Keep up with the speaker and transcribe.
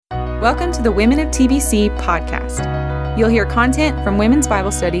Welcome to the Women of TBC podcast. You'll hear content from women's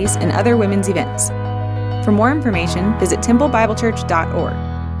Bible studies and other women's events. For more information, visit templebiblechurch.org.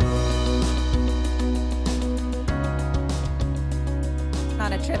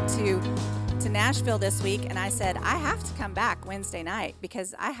 On a trip to Nashville this week, and I said, I have to come back Wednesday night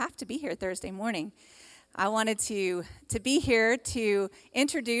because I have to be here Thursday morning. I wanted to be here to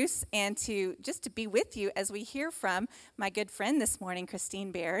introduce and to be with you as we hear from my good friend this morning,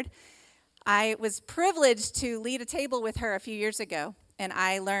 Christine Baird. I was privileged to lead a table with her a few years ago, and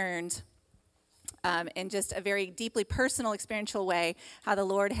I learned in just a very deeply personal, experiential way how the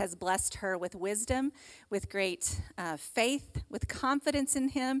Lord has blessed her with wisdom, with great faith, with confidence in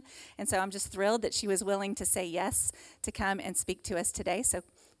Him. And so I'm just thrilled that she was willing to say yes to come and speak to us today. So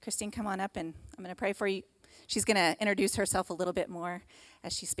Christine, come on up, and I'm going to pray for you. She's going to introduce herself a little bit more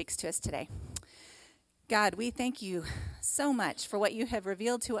as she speaks to us today. God, we thank you so much for what you have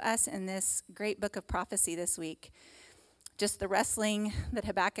revealed to us in this great book of prophecy this week. Just the wrestling that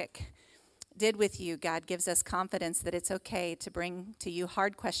Habakkuk did with you, God, gives us confidence that it's okay to bring to you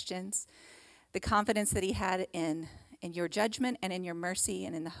hard questions, the confidence that he had in your judgment and in your mercy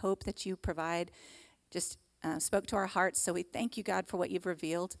and in the hope that you provide just spoke to our hearts. So we thank you, God, for what you've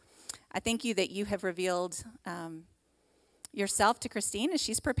revealed. I thank you that you have revealed yourself to Christine as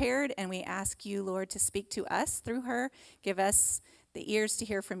she's prepared, and we ask you, Lord, to speak to us through her. Give us the ears to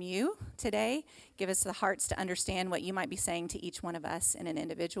hear from you today. Give us the hearts to understand what you might be saying to each one of us in an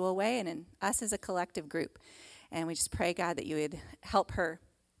individual way and in us as a collective group. And we just pray, God, that you would help her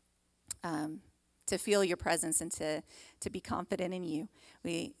to feel your presence and to be confident in you.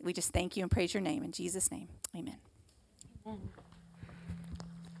 We just thank you and praise your name. In Jesus' name, amen. Amen.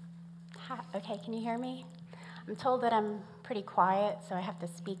 Hi, okay, can you hear me? I'm told that I'm pretty quiet, so I have to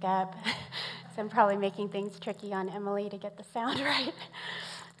speak up. So I'm probably making things tricky on Emily to get the sound right.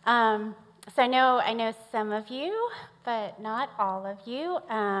 So I know some of you, but not all of you,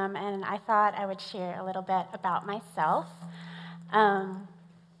 and I thought I would share a little bit about myself.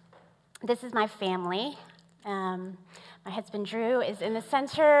 This is my family. My husband, Drew, is in the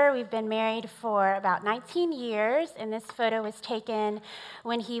center. We've been married for about 19 years, and this photo was taken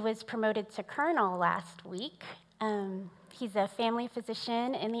when he was promoted to colonel last week. He's a family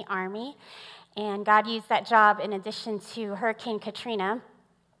physician in the Army, and God used that job in addition to Hurricane Katrina.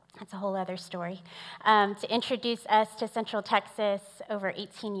 That's a whole other story, to introduce us to Central Texas over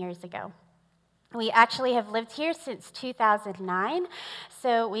 18 years ago. We actually have lived here since 2009,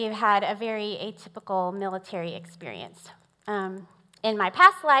 so we've had a very atypical military experience. In my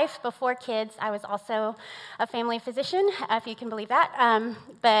past life, before kids, I was also a family physician, if you can believe that.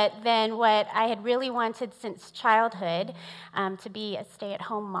 But then what I had really wanted since childhood, to be a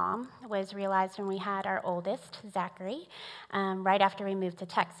stay-at-home mom, was realized when we had our oldest, Zachary, right after we moved to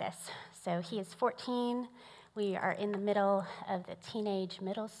Texas. So he is 14. We are in the middle of the teenage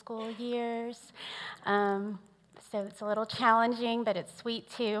middle school years. So it's a little challenging, but it's sweet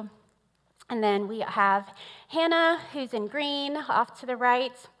too. And then we have Hannah, who's in green, off to the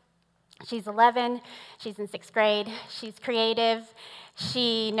right. She's 11. She's in 6th grade. She's creative.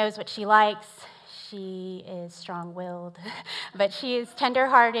 She knows what she likes. She is strong-willed, but she is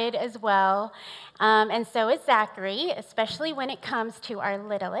tender-hearted as well. And so is Zachary, especially when it comes to our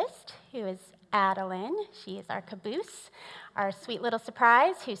littlest, who is Adeline. She is our caboose, our sweet little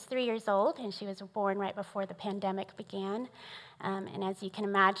surprise, who's 3 years old, and she was born right before the pandemic began. And as you can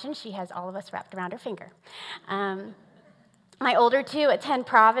imagine, she has all of us wrapped around her finger. My older two attend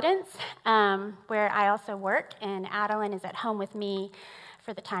Providence, where I also work, and Adeline is at home with me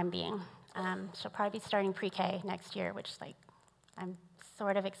for the time being. She'll probably be starting pre-K next year, which I'm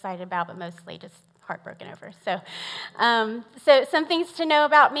sort of excited about, but mostly just heartbroken over. So some things to know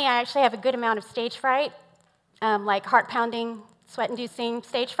about me. I actually have a good amount of stage fright, like heart-pounding, sweat-inducing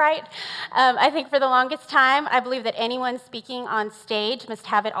stage fright. I think for the longest time, I believe that anyone speaking on stage must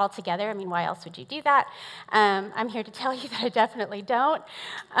have it all together. I mean, why else would you do that? I'm here to tell you that I definitely don't.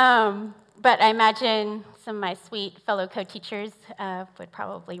 But I imagine some of my sweet fellow co-teachers would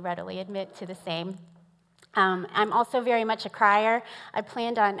probably readily admit to the same. I'm also very much a crier. I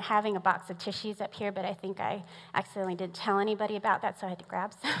planned on having a box of tissues up here, but I think I accidentally didn't tell anybody about that, so I had to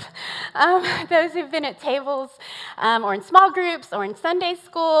grab some. Those who've been at tables or in small groups or in Sunday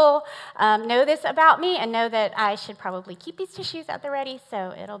school know this about me and know that I should probably keep these tissues at the ready,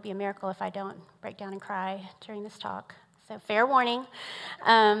 so it'll be a miracle if I don't break down and cry during this talk. So fair warning.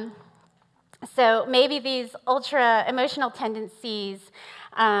 So maybe these ultra-emotional tendencies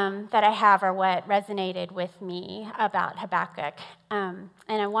that I have are what resonated with me about Habakkuk. And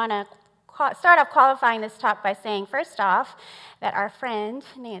I want to start off qualifying this talk by saying, first off, that our friend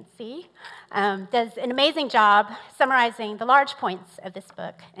Nancy does an amazing job summarizing the large points of this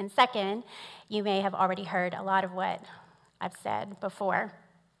book. And second, you may have already heard a lot of what I've said before.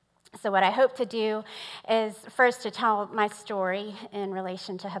 So what I hope to do is first to tell my story in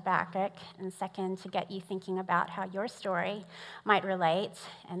relation to Habakkuk, and second, to get you thinking about how your story might relate,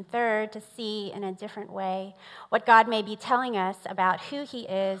 and third, to see in a different way what God may be telling us about who he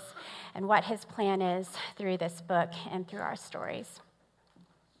is and what his plan is through this book and through our stories.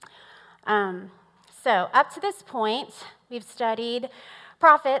 So up to this point, we've studied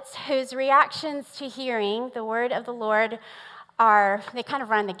prophets whose reactions to hearing the word of the Lord they kind of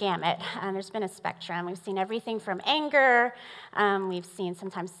run the gamut. There's been a spectrum. We've seen everything from anger. We've seen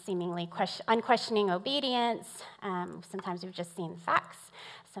sometimes seemingly unquestioning obedience. Sometimes we've just seen facts.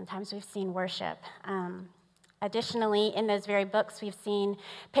 Sometimes we've seen worship. Additionally, in those very books, we've seen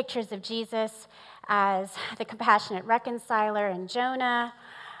pictures of Jesus as the compassionate reconciler in Jonah,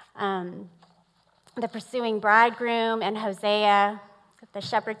 the pursuing bridegroom in Hosea, the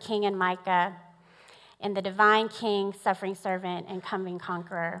shepherd king in Micah, and the divine king, suffering servant, and coming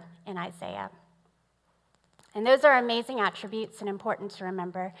conqueror in Isaiah. And those are amazing attributes and important to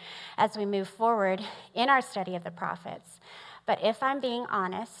remember as we move forward in our study of the prophets. But if I'm being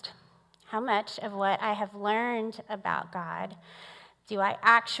honest, how much of what I have learned about God do I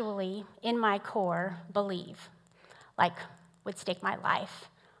actually, in my core, believe? Like, would stake my life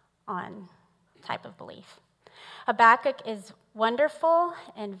on type of belief. Habakkuk is wonderful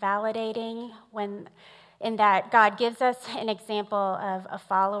and validating in that God gives us an example of a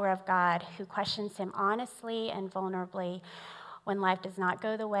follower of God who questions him honestly and vulnerably when life does not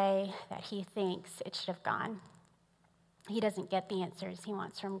go the way that he thinks it should have gone. He doesn't get the answers he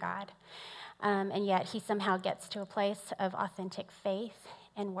wants from God, and yet he somehow gets to a place of authentic faith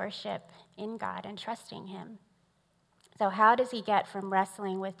and worship in God and trusting him. So how does he get from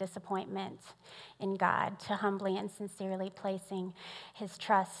wrestling with disappointment in God to humbly and sincerely placing his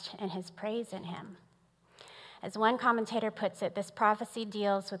trust and his praise in him? As one commentator puts it, this prophecy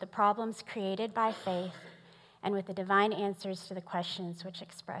deals with the problems created by faith and with the divine answers to the questions which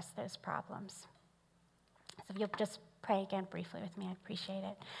express those problems. So if you'll just pray again briefly with me, I'd appreciate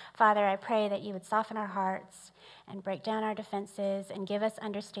it. Father, I pray that you would soften our hearts and break down our defenses and give us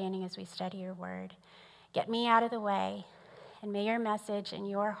understanding as we study your word. Get me out of the way, and may your message and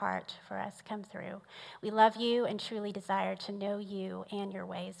your heart for us come through. We love you and truly desire to know you and your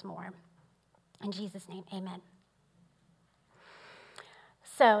ways more. In Jesus' name, amen.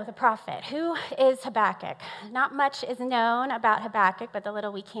 So, the prophet. Who is Habakkuk? Not much is known about Habakkuk, but the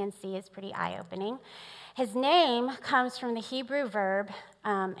little we can see is pretty eye-opening. His name comes from the Hebrew verb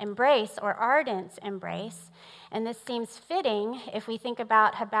embrace or ardent embrace, and this seems fitting if we think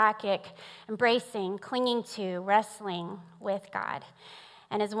about Habakkuk embracing, clinging to, wrestling with God.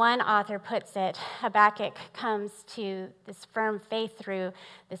 And as one author puts it, Habakkuk comes to this firm faith through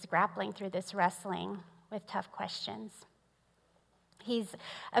this grappling, through this wrestling with tough questions. He's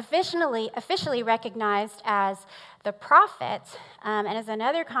officially recognized as the prophet, and as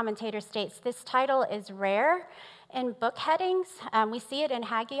another commentator states, this title is rare in book headings. We see it in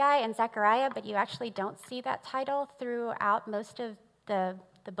Haggai and Zechariah, but you actually don't see that title throughout most of the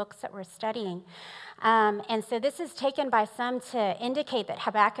books that we're studying. And so this is taken by some to indicate that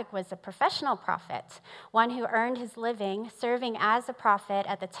Habakkuk was a professional prophet, one who earned his living serving as a prophet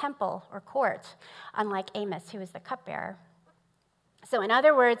at the temple or court, unlike Amos, who was the cupbearer. So in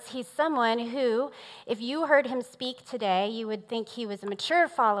other words, he's someone who, if you heard him speak today, you would think he was a mature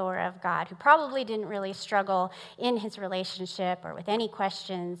follower of God who probably didn't really struggle in his relationship or with any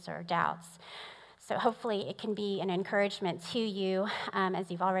questions or doubts. So hopefully it can be an encouragement to you, as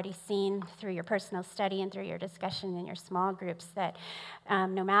you've already seen through your personal study and through your discussion in your small groups, that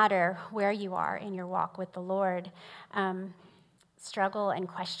no matter where you are in your walk with the Lord, struggle and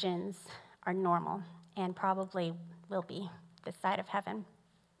questions are normal and probably will be this side of heaven.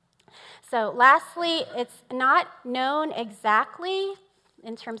 So lastly, it's not known exactly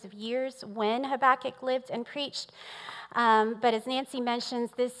in terms of years when Habakkuk lived and preached, but as Nancy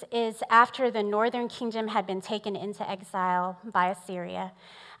mentions, this is after the northern kingdom had been taken into exile by Assyria.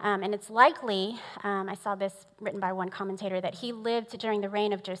 And it's likely, I saw this written by one commentator, that he lived during the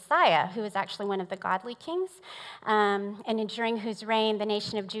reign of Josiah, who was actually one of the godly kings, and during whose reign the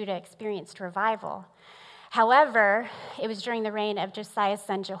nation of Judah experienced revival. However, it was during the reign of Josiah's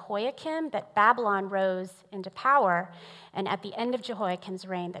son Jehoiakim that Babylon rose into power, and at the end of Jehoiakim's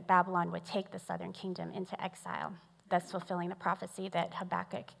reign that Babylon would take the southern kingdom into exile, thus fulfilling the prophecy that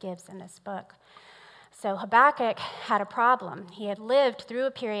Habakkuk gives in this book. So Habakkuk had a problem. He had lived through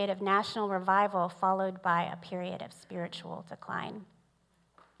a period of national revival followed by a period of spiritual decline.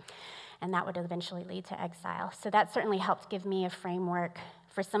 And that would eventually lead to exile. So that certainly helped give me a framework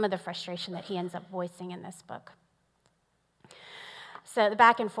for some of the frustration that he ends up voicing in this book. So the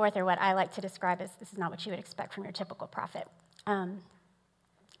back and forth are what I like to describe as this is not what you would expect from your typical prophet.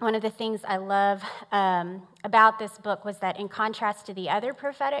 One of the things I love about this book was that in contrast to the other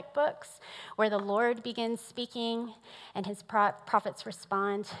prophetic books, where the Lord begins speaking and his prophets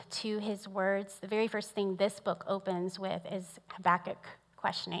respond to his words, the very first thing this book opens with is Habakkuk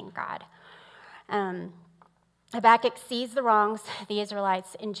questioning God. Habakkuk sees the wrongs the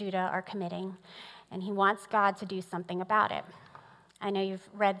Israelites in Judah are committing, and he wants God to do something about it. I know you've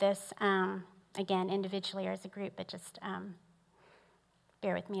read this, again, individually or as a group, but just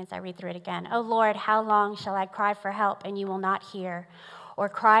bear with me as I read through it again. "O Lord, how long shall I cry for help and you will not hear, or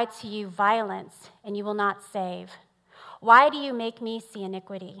cry to you violence and you will not save? Why do you make me see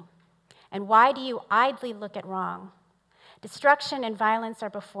iniquity? And why do you idly look at wrong? Destruction and violence are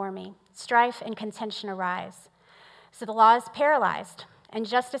before me. Strife and contention arise. So the law is paralyzed, and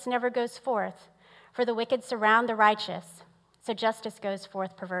justice never goes forth. For the wicked surround the righteous, so justice goes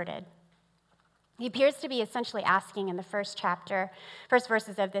forth perverted." He appears to be essentially asking in the first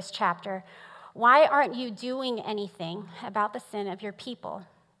verses of this chapter, why aren't you doing anything about the sin of your people?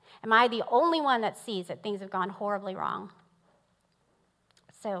 Am I the only one that sees that things have gone horribly wrong?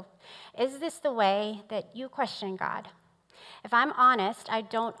 So, is this the way that you question God? If I'm honest, I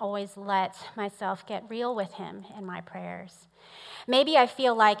don't always let myself get real with him in my prayers. Maybe I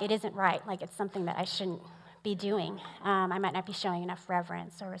feel like it isn't right, like it's something that I shouldn't be doing. I might not be showing enough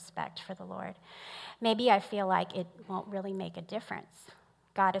reverence or respect for the Lord. Maybe I feel like it won't really make a difference.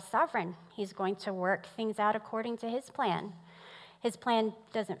 God is sovereign. He's going to work things out according to his plan. His plan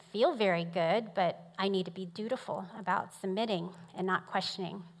doesn't feel very good, but I need to be dutiful about submitting and not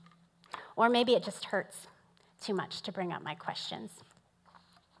questioning. Or maybe it just hurts too much to bring up my questions.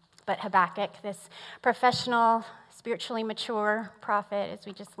 But Habakkuk, this professional, spiritually mature prophet, as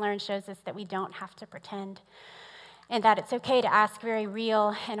we just learned, shows us that we don't have to pretend and that it's okay to ask very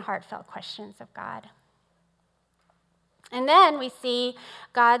real and heartfelt questions of God. And then we see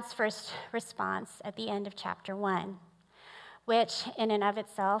God's first response at the end of chapter 1, which in and of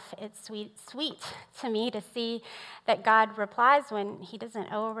itself, it's sweet to me to see that God replies when he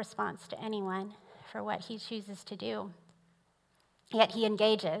doesn't owe a response to anyone for what he chooses to do. Yet he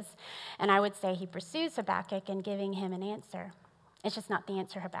engages, and I would say he pursues Habakkuk in giving him an answer. It's just not the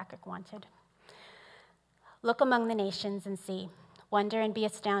answer Habakkuk wanted. "Look among the nations and see. Wonder and be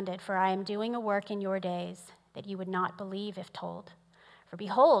astounded, for I am doing a work in your days that you would not believe if told. For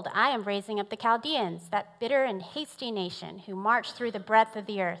behold, I am raising up the Chaldeans, that bitter and hasty nation who march through the breadth of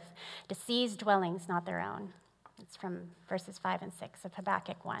the earth to seize dwellings not their own." It's from verses 5 and 6 of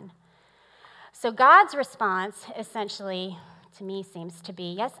Habakkuk 1. So God's response essentially to me seems to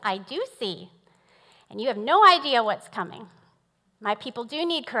be, yes, I do see, and you have no idea what's coming. My people do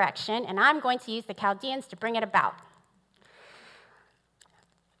need correction, and I'm going to use the Chaldeans to bring it about.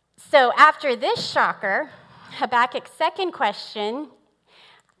 So after this shocker, Habakkuk's second question,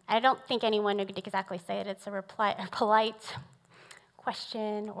 I don't think anyone would exactly say it. It's a polite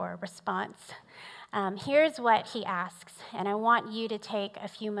question or response. Here's what he asks, and I want you to take a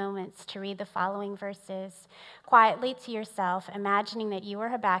few moments to read the following verses quietly to yourself, imagining that you are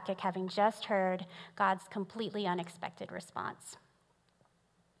Habakkuk having just heard God's completely unexpected response.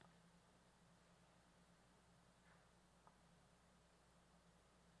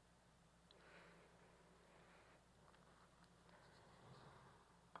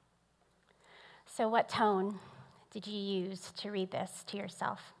 So what tone did you use to read this to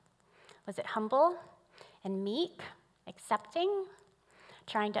yourself? Was it humble and meek, accepting,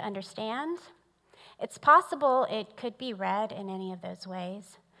 trying to understand? It's possible it could be read in any of those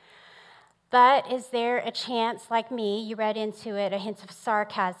ways. But is there a chance, like me, you read into it a hint of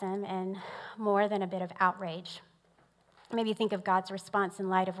sarcasm and more than a bit of outrage? Maybe think of God's response in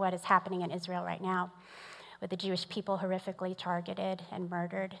light of what is happening in Israel right now, with the Jewish people horrifically targeted and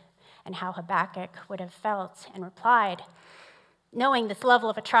murdered, and how Habakkuk would have felt and replied, knowing this level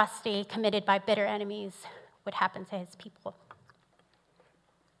of atrocity committed by bitter enemies would happen to his people.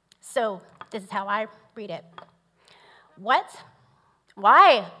 So this is how I read it. What?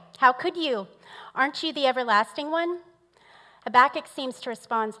 Why? How could you? Aren't you the everlasting one? Habakkuk seems to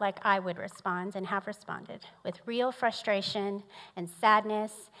respond like I would respond and have responded, with real frustration and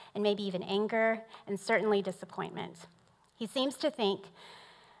sadness and maybe even anger and certainly disappointment. He seems to think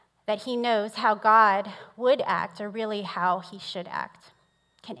that he knows how God would act or really how he should act.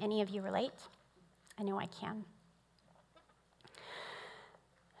 Can any of you relate? I know I can.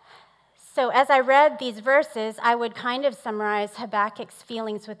 So as I read these verses, I would kind of summarize Habakkuk's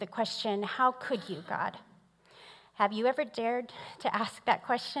feelings with the question, how could you, God? Have you ever dared to ask that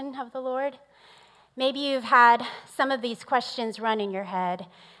question of the Lord? Maybe you've had some of these questions run in your head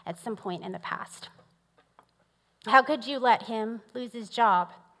at some point in the past. How could you let him lose his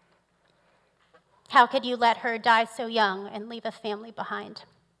job? How could you let her die so young and leave a family behind?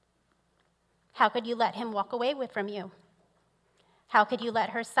 How could you let him walk away from you? How could you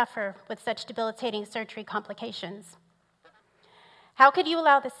let her suffer with such debilitating surgery complications? How could you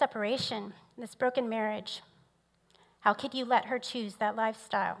allow this separation, this broken marriage? How could you let her choose that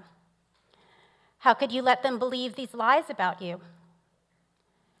lifestyle? How could you let them believe these lies about you?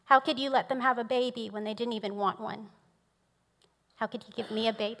 How could you let them have a baby when they didn't even want one? How could you give me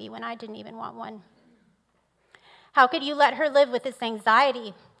a baby when I didn't even want one? How could you let her live with this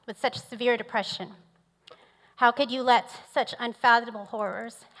anxiety, with such severe depression? How could you let such unfathomable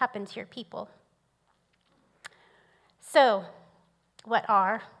horrors happen to your people? So, what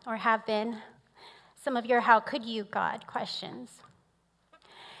are or have been some of your how could you, God, questions?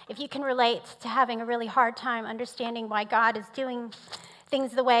 If you can relate to having a really hard time understanding why God is doing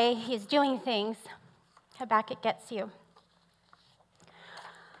things the way he is doing things, Habakkuk gets you.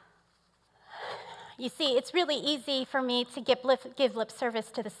 You see, it's really easy for me to give lip service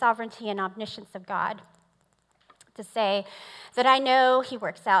to the sovereignty and omniscience of God, to say that I know he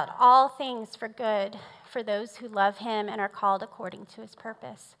works out all things for good for those who love him and are called according to his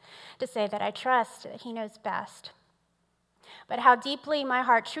purpose, to say that I trust that he knows best. But how deeply my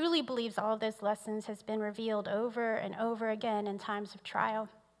heart truly believes all of those lessons has been revealed over and over again in times of trial.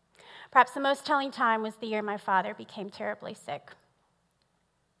 Perhaps the most telling time was the year my father became terribly sick.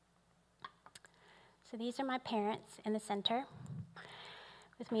 So these are my parents in the center,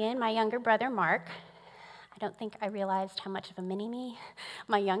 with me and my younger brother, Mark. I don't think I realized how much of a mini-me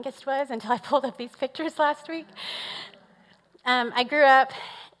my youngest was until I pulled up these pictures last week. I grew up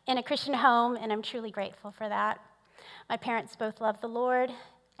in a Christian home, and I'm truly grateful for that. My parents both loved the Lord,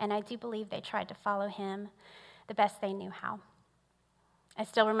 and I do believe they tried to follow him the best they knew how. I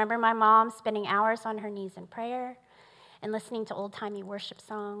still remember my mom spending hours on her knees in prayer and listening to old-timey worship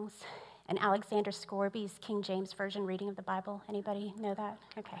songs and Alexander Scorby's King James Version reading of the Bible. Anybody know that?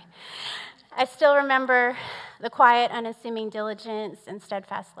 Okay. I still remember the quiet, unassuming diligence and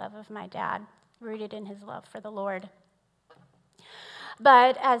steadfast love of my dad, rooted in his love for the Lord.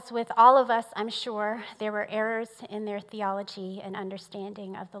 But as with all of us, I'm sure there were errors in their theology and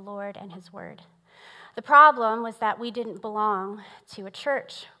understanding of the Lord and his word. The problem was that we didn't belong to a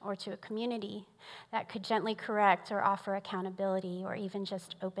church or to a community that could gently correct or offer accountability or even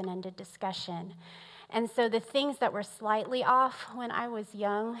just open-ended discussion. And so the things that were slightly off when I was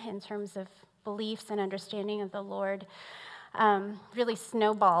young in terms of beliefs and understanding of the Lord really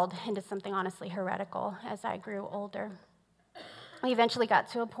snowballed into something honestly heretical as I grew older. We eventually got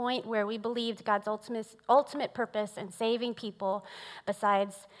to a point where we believed God's ultimate purpose in saving people,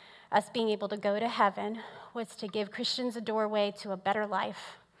 besides us being able to go to heaven, was to give Christians a doorway to a better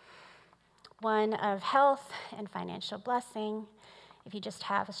life, one of health and financial blessing, if you just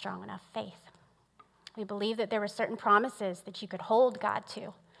have a strong enough faith. We believed that there were certain promises that you could hold God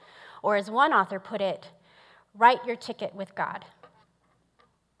to, or as one author put it, write your ticket with God.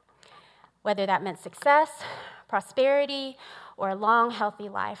 Whether that meant success, prosperity, or a long, healthy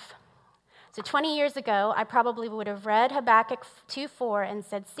life. So 20 years ago, I probably would have read Habakkuk 2:4 and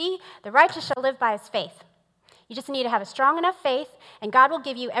said, see, the righteous shall live by his faith. You just need to have a strong enough faith, and God will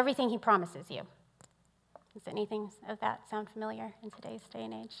give you everything he promises you. Does anything of that sound familiar in today's day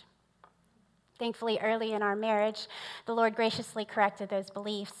and age? Thankfully, early in our marriage, the Lord graciously corrected those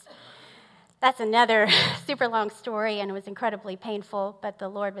beliefs. That's another super long story, and it was incredibly painful, but the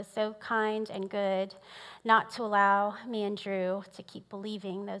Lord was so kind and good not to allow me and Drew to keep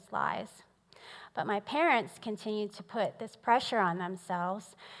believing those lies. But my parents continued to put this pressure on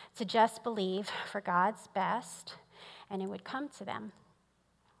themselves to just believe for God's best, and it would come to them.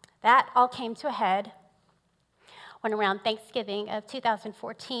 That all came to a head when around Thanksgiving of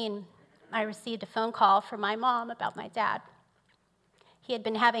 2014, I received a phone call from my mom about my dad. He had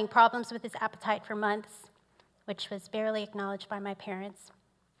been having problems with his appetite for months, which was barely acknowledged by my parents.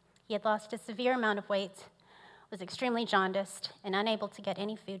 He had lost a severe amount of weight, was extremely jaundiced, and unable to get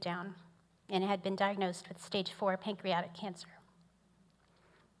any food down, and had been diagnosed with stage 4 pancreatic cancer.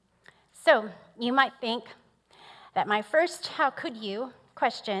 So you might think that my first how could you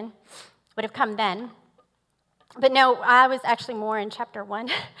question would have come then. But no, I was actually more in chapter 1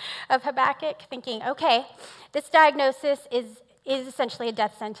 of Habakkuk thinking, okay, this diagnosis is is essentially a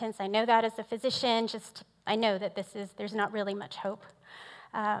death sentence. I know that as a physician, I know that there's not really much hope.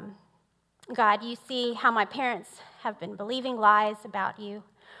 God, you see how my parents have been believing lies about you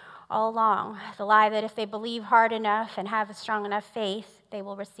all along. The lie that if they believe hard enough and have a strong enough faith, they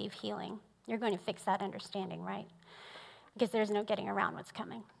will receive healing. You're going to fix that understanding, right? Because there's no getting around what's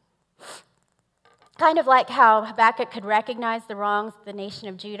coming. Kind of like how Habakkuk could recognize the wrongs the nation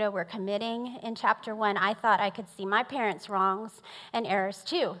of Judah were committing in chapter 1, I thought I could see my parents' wrongs and errors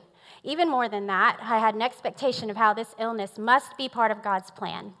too. Even more than that, I had an expectation of how this illness must be part of God's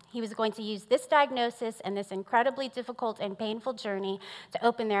plan. He was going to use this diagnosis and this incredibly difficult and painful journey to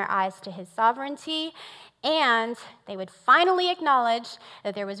open their eyes to his sovereignty, and they would finally acknowledge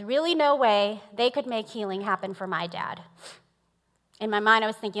that there was really no way they could make healing happen for my dad. In my mind, I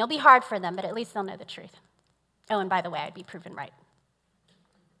was thinking, it'll be hard for them, but at least they'll know the truth. Oh, and by the way, I'd be proven right.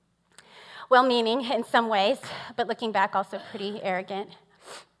 Well-meaning in some ways, but looking back, also pretty arrogant.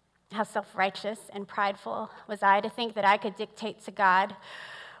 How self-righteous and prideful was I to think that I could dictate to God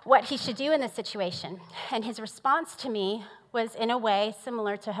what he should do in this situation. And his response to me was, in a way,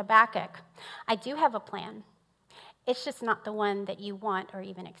 similar to Habakkuk. I do have a plan. It's just not the one that you want or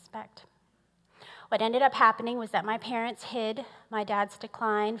even expect. What ended up happening was that my parents hid my dad's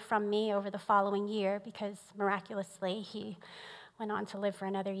decline from me over the following year because, miraculously, he went on to live for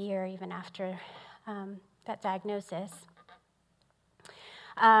another year even after that diagnosis.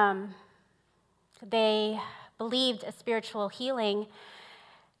 They believed a spiritual healing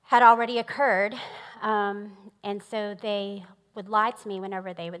had already occurred, and so they would lie to me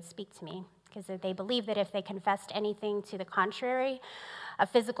whenever they would speak to me, because they believed that if they confessed anything to the contrary, a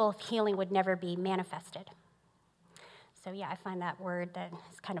physical healing would never be manifested. So yeah, I find that word that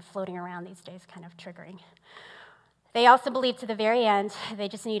is kind of floating around these days kind of triggering. They also believed to the very end they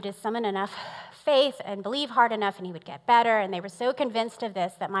just needed to summon enough faith and believe hard enough and he would get better, and they were so convinced of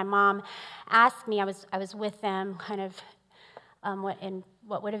this that my mom asked me, I was with them kind of in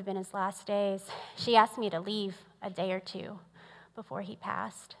what would have been his last days. She asked me to leave a day or two before he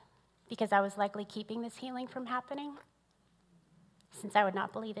passed because I was likely keeping this healing from happening, since I would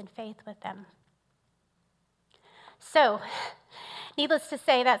not believe in faith with them. So, needless to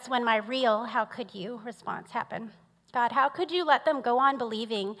say, that's when my real "how could you" response happened. God, how could you let them go on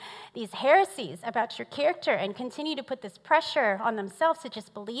believing these heresies about your character and continue to put this pressure on themselves to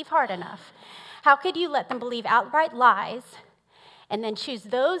just believe hard enough? How could you let them believe outright lies and then choose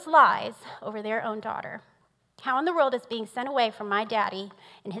those lies over their own daughter? How in the world is being sent away from my daddy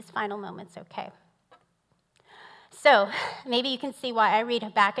in his final moments okay? So, maybe you can see why I read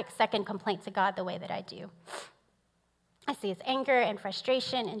Habakkuk's second complaint to God the way that I do. I see his anger and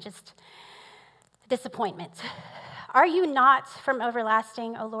frustration and just disappointment. Are you not from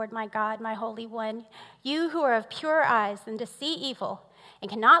everlasting, O Lord my God, my Holy One? You who are of pure eyes and to see evil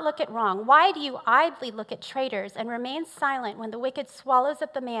and cannot look at wrong, why do you idly look at traitors and remain silent when the wicked swallows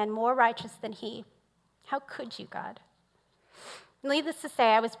up the man more righteous than he? How could you, God? Needless to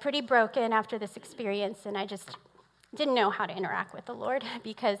say, I was pretty broken after this experience, and I just didn't know how to interact with the Lord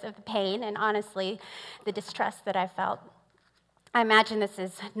because of the pain and, honestly, the distrust that I felt. I imagine this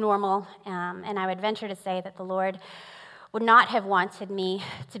is normal, and I would venture to say that the Lord would not have wanted me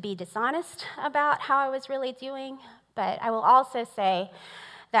to be dishonest about how I was really doing, but I will also say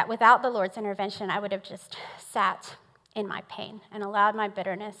that without the Lord's intervention, I would have just sat in my pain and allowed my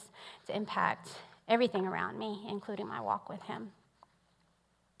bitterness to impact everything around me, including my walk with him.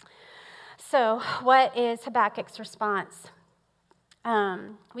 So, what is Habakkuk's response?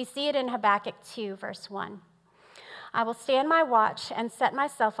 We see it in Habakkuk 2, verse 1. I will stand my watch and set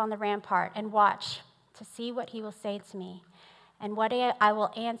myself on the rampart and watch to see what he will say to me and what I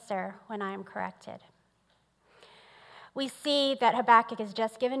will answer when I am corrected. We see that Habakkuk has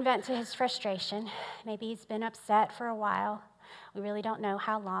just given vent to his frustration. Maybe he's been upset for a while. We really don't know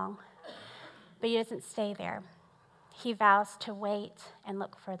how long. But he doesn't stay there. He vows to wait and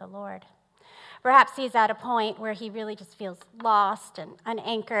look for the Lord. Perhaps he's at a point where he really just feels lost and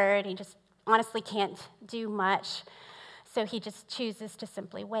unanchored. He just honestly can't do much. So he just chooses to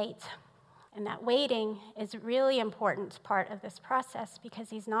simply wait. And that waiting is a really important part of this process because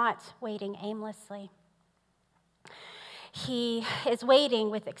he's not waiting aimlessly. He is waiting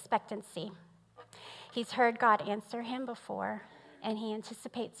with expectancy. He's heard God answer him before, and he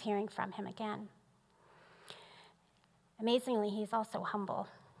anticipates hearing from him again. Amazingly, he's also humble.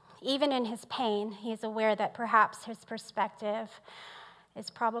 Even in his pain, he is aware that perhaps his perspective is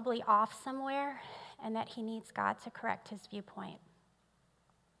probably off somewhere and that he needs God to correct his viewpoint.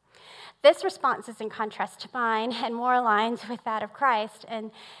 This response is in contrast to mine and more aligned with that of Christ, and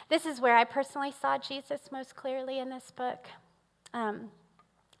this is where I personally saw Jesus most clearly in this book.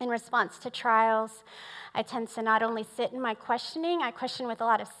 In response to trials, I tend to not only sit in my questioning, I question with a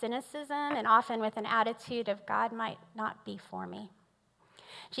lot of cynicism and often with an attitude of God might not be for me.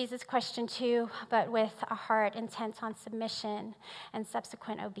 Jesus questioned too, but with a heart intent on submission and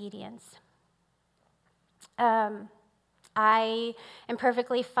subsequent obedience. I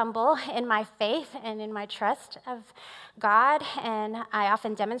imperfectly fumble in my faith and in my trust of God, and I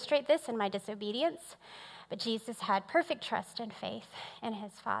often demonstrate this in my disobedience. But Jesus had perfect trust and faith in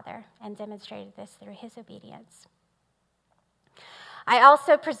his Father and demonstrated this through his obedience. I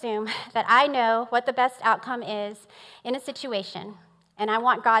also presume that I know what the best outcome is in a situation, and I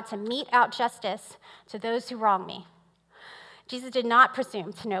want God to mete out justice to those who wrong me. Jesus did not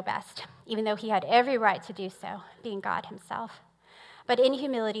presume to know best, even though he had every right to do so, being God himself, but in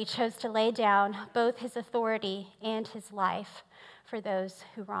humility chose to lay down both his authority and his life for those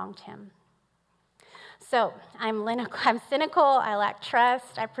who wronged him. So I'm cynical, I lack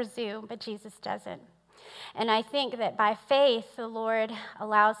trust, I presume, but Jesus doesn't. And I think that by faith, the Lord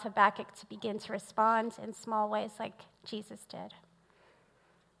allows Habakkuk to begin to respond in small ways like Jesus did.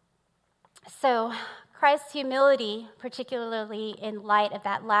 So Christ's humility, particularly in light of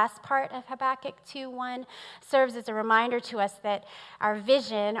that last part of Habakkuk 2:1, serves as a reminder to us that our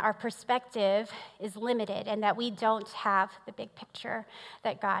vision, our perspective is limited and that we don't have the big picture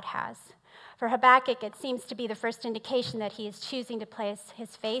that God has. For Habakkuk, it seems to be the first indication that he is choosing to place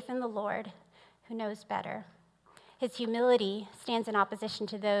his faith in the Lord, who knows better. His humility stands in opposition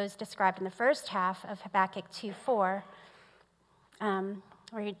to those described in the first half of Habakkuk 2:4,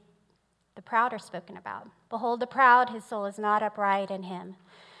 where the proud are spoken about. Behold the proud, his soul is not upright in him,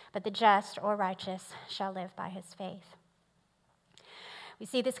 but the just or righteous shall live by his faith. We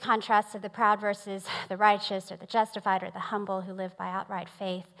see this contrast of the proud versus the righteous or the justified or the humble who live by outright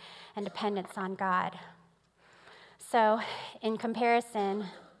faith and dependence on God. So, in comparison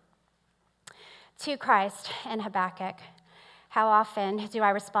to Christ and Habakkuk, how often do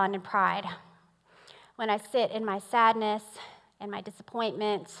I respond in pride? When I sit in my sadness and my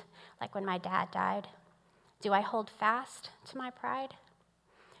disappointment, like when my dad died, do I hold fast to my pride,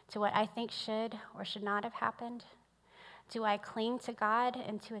 to what I think should or should not have happened? Do I cling to God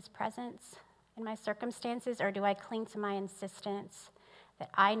and to his presence in my circumstances, or do I cling to my insistence that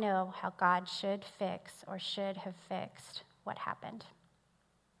I know how God should fix or should have fixed what happened?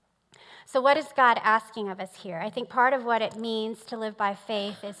 So what is God asking of us here? I think part of what it means to live by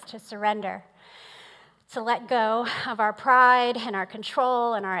faith is to surrender, to let go of our pride and our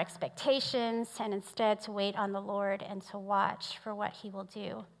control and our expectations, and instead to wait on the Lord and to watch for what he will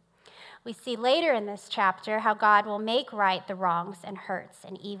do. We see later in this chapter how God will make right the wrongs and hurts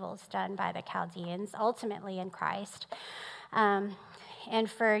and evils done by the Chaldeans, ultimately in Christ.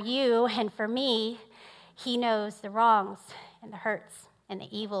 And for you and for me, he knows the wrongs and the hurts and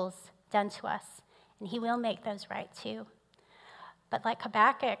the evils done to us, and he will make those right too. But like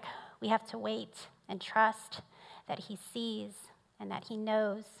Habakkuk, we have to wait and trust that he sees and that he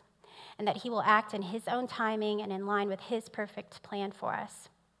knows and that he will act in his own timing and in line with his perfect plan for us.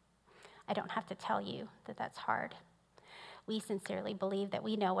 I don't have to tell you that that's hard. We sincerely believe that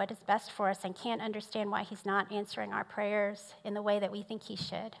we know what is best for us and can't understand why he's not answering our prayers in the way that we think he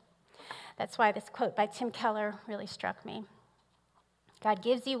should. That's why this quote by Tim Keller really struck me. God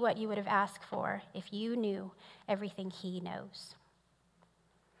gives you what you would have asked for if you knew everything he knows.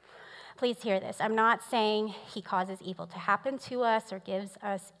 Please hear this. I'm not saying he causes evil to happen to us or gives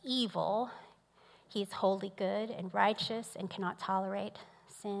us evil. He is wholly good and righteous and cannot tolerate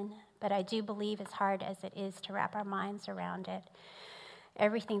sin. But I do believe, as hard as it is to wrap our minds around it,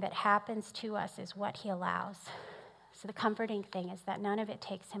 everything that happens to us is what he allows. So the comforting thing is that none of it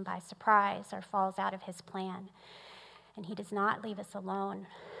takes him by surprise or falls out of his plan. And he does not leave us alone,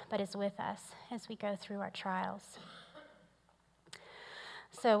 but is with us as we go through our trials.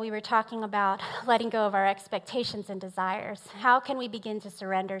 So we were talking about letting go of our expectations and desires. How can we begin to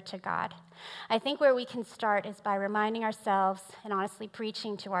surrender to God? I think where we can start is by reminding ourselves and honestly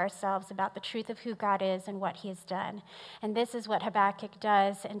preaching to ourselves about the truth of who God is and what he has done. And this is what Habakkuk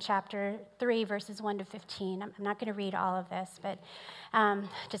does in chapter 3, verses 1 to 15. I'm not going to read all of this, but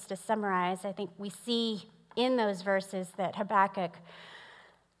just to summarize, I think we see in those verses that Habakkuk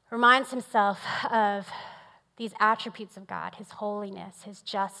reminds himself of these attributes of God: his holiness, his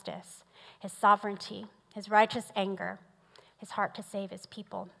justice, his sovereignty, his righteous anger, his heart to save his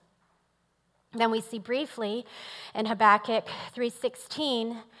people. Then we see briefly in Habakkuk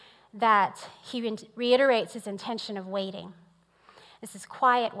 3:16 that he reiterates his intention of waiting. This is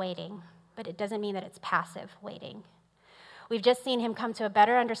quiet waiting, but it doesn't mean that it's passive waiting. We've just seen him come to a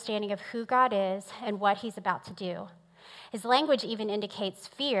better understanding of who God is and what he's about to do. His language even indicates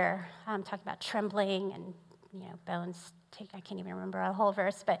fear. I'm talking about trembling and, bones. I can't even remember a whole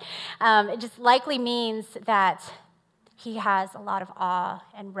verse, but it just likely means that he has a lot of awe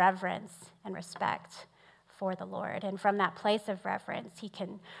and reverence and respect for the Lord. And from that place of reverence, he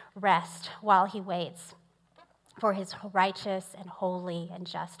can rest while he waits for his righteous and holy and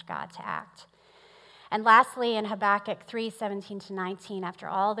just God to act. And lastly, in Habakkuk 3:17-19, after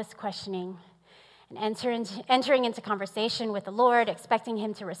all this questioning and entering into conversation with the Lord, expecting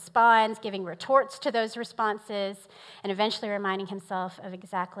him to respond, giving retorts to those responses, and eventually reminding himself of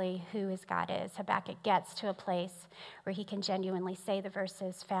exactly who his God is, Habakkuk gets to a place where he can genuinely say the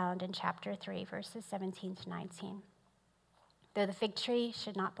verses found in chapter 3, verses 17-19. Though the fig tree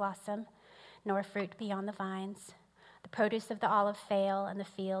should not blossom, nor fruit be on the vines, the produce of the olive fail, and the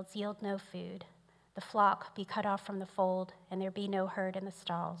fields yield no food, the flock be cut off from the fold, and there be no herd in the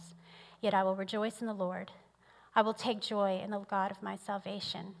stalls, yet I will rejoice in the Lord. I will take joy in the God of my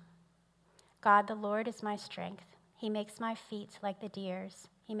salvation. God, the Lord, is my strength. He makes my feet like the deer's.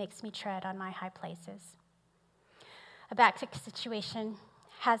 He makes me tread on my high places. Habakkuk's situation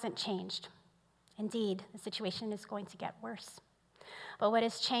hasn't changed. Indeed, the situation is going to get worse. But what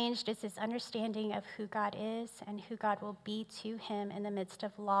has changed is his understanding of who God is and who God will be to him in the midst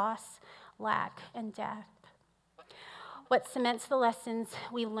of loss, lack, and death. What cements the lessons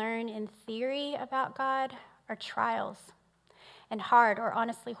we learn in theory about God are trials and hard or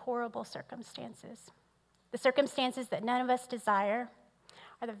honestly horrible circumstances. The circumstances that none of us desire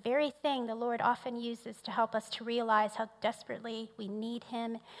are the very thing the Lord often uses to help us to realize how desperately we need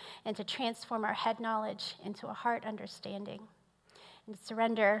him and to transform our head knowledge into a heart understanding and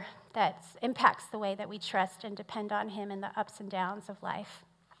surrender that impacts the way that we trust and depend on him in the ups and downs of life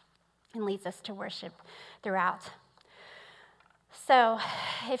and leads us to worship throughout. So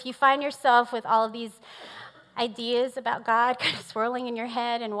if you find yourself with all of these ideas about God kind of swirling in your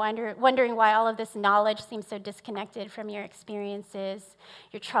head and wondering why all of this knowledge seems so disconnected from your experiences,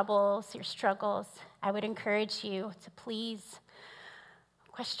 your troubles, your struggles, I would encourage you to please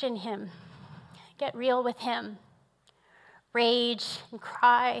question him. Get real with him. Rage and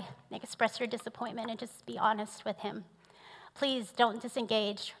cry and express your disappointment and just be honest with him. Please don't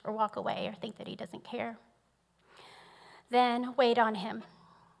disengage or walk away or think that he doesn't care. Then wait on him.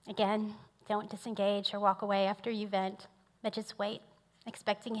 Again, don't disengage or walk away after you vent, but just wait,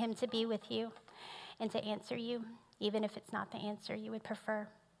 expecting him to be with you and to answer you, even if it's not the answer you would prefer.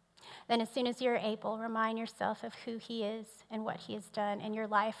 Then as soon as you're able, remind yourself of who he is and what he has done in your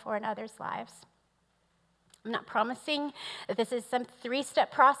life or in others' lives. I'm not promising that this is some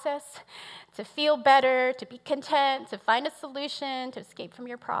 3-step process to feel better, to be content, to find a solution, to escape from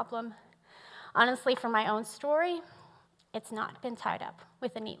your problem. Honestly, for my own story, it's not been tied up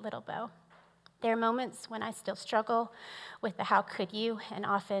with a neat little bow. There are moments when I still struggle with the how could you, and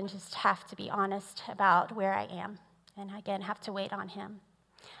often just have to be honest about where I am, and again, have to wait on him.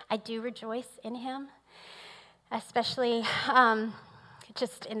 I do rejoice in him, especially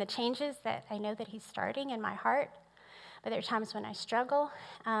just in the changes that I know that he's starting in my heart. But there are times when I struggle,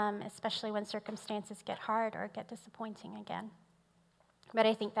 especially when circumstances get hard or get disappointing again. But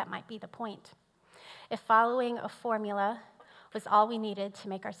I think that might be the point. If following a formula was all we needed to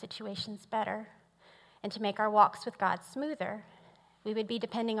make our situations better and to make our walks with God smoother, we would be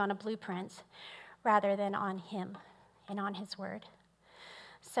depending on a blueprint rather than on him and on his word.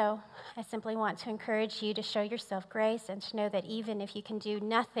 So I simply want to encourage you to show yourself grace and to know that even if you can do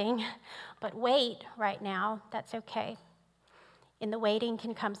nothing but wait right now, that's okay. In the waiting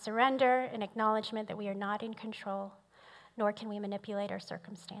can come surrender and acknowledgement that we are not in control, nor can we manipulate our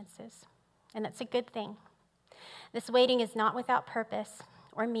circumstances. And that's a good thing. This waiting is not without purpose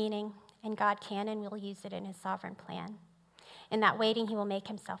or meaning, and God can and will use it in his sovereign plan. In that waiting, he will make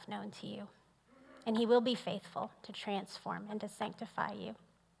himself known to you, and he will be faithful to transform and to sanctify you.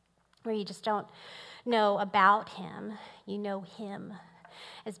 Where you just don't know about him, you know him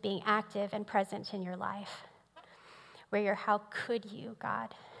as being active and present in your life. Where your how could you,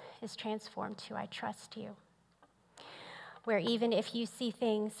 God, is transformed to I trust you. Where even if you see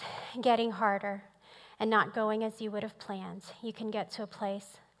things getting harder and not going as you would have planned, you can get to a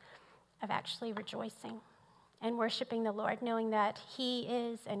place of actually rejoicing and worshiping the Lord, knowing that he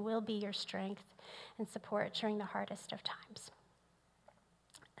is and will be your strength and support during the hardest of times.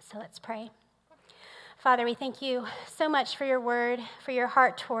 So let's pray. Father, we thank you so much for your word, for your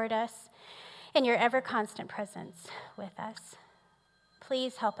heart toward us, and your ever-constant presence with us.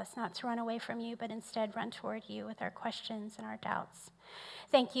 Please help us not to run away from you, but instead run toward you with our questions and our doubts.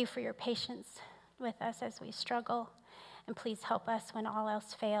 Thank you for your patience with us as we struggle, and please help us when all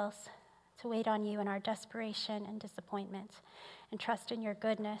else fails to wait on you in our desperation and disappointment, and trust in your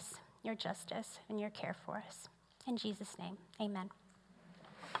goodness, your justice, and your care for us. In Jesus' name, amen.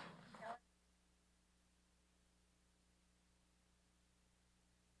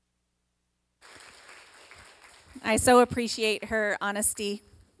 I so appreciate her honesty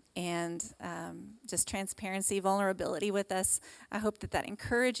and just transparency, vulnerability with us. I hope that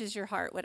encourages your heart,